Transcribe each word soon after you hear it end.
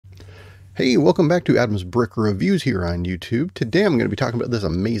Hey, welcome back to Adam's Brick Reviews here on YouTube. Today I'm going to be talking about this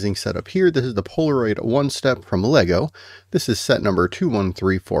amazing setup here. This is the Polaroid OneStep from Lego. This is set number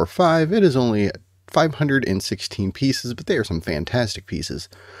 21345. It is only 516 pieces, but they are some fantastic pieces.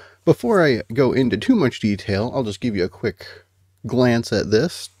 Before I go into too much detail, I'll just give you a quick glance at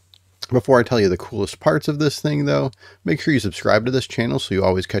this. Before I tell you the coolest parts of this thing though, make sure you subscribe to this channel so you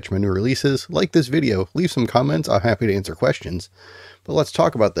always catch my new releases. Like this video, leave some comments, I'm happy to answer questions. But let's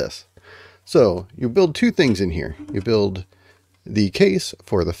talk about this. So you build two things in here. You build the case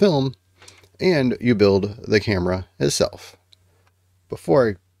for the film and you build the camera itself. Before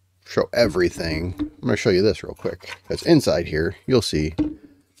I show everything, I'm going to show you this real quick. Because inside here, you'll see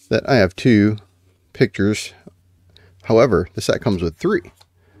that I have two pictures. However, the set comes with three.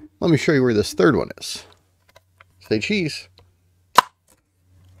 Let me show you where this third one is. Say cheese.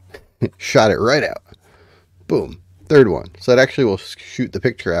 Shot it right out. Boom. Third one. So it actually will shoot the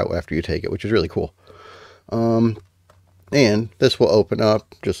picture out after you take it, which is really cool. And this will open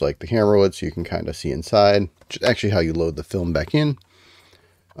up just like the camera would, so you can kind of see inside. Which is actually how you load the film back in.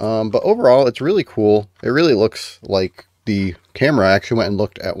 But overall, it's really cool. It really looks like the camera. I actually went and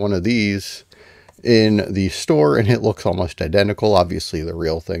looked at one of these in the store, and it looks almost identical. Obviously, the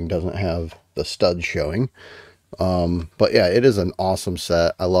real thing doesn't have the studs showing. But yeah, it is an awesome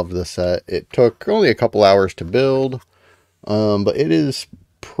set. I love this set. It took only a couple hours to build, but it is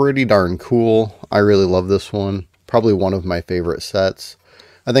pretty darn cool. I really love this one. Probably one of my favorite sets.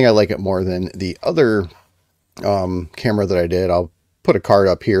 I think I like it more than the other camera that I did. I'll put a card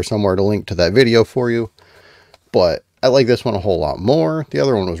up here somewhere to link to that video for you. But I like this one a whole lot more. The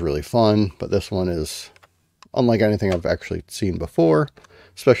other one was really fun, but this one is unlike anything I've actually seen before,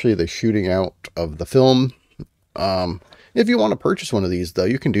 especially the shooting out of the film. If you want to purchase one of these though,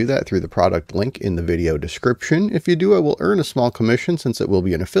 you can do that through the product link in the video description. If you do, I will earn a small commission since it will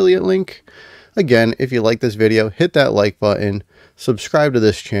be an affiliate link. Again, if you like this video, hit that like button, subscribe to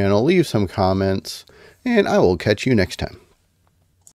this channel, leave some comments, and I will catch you next time.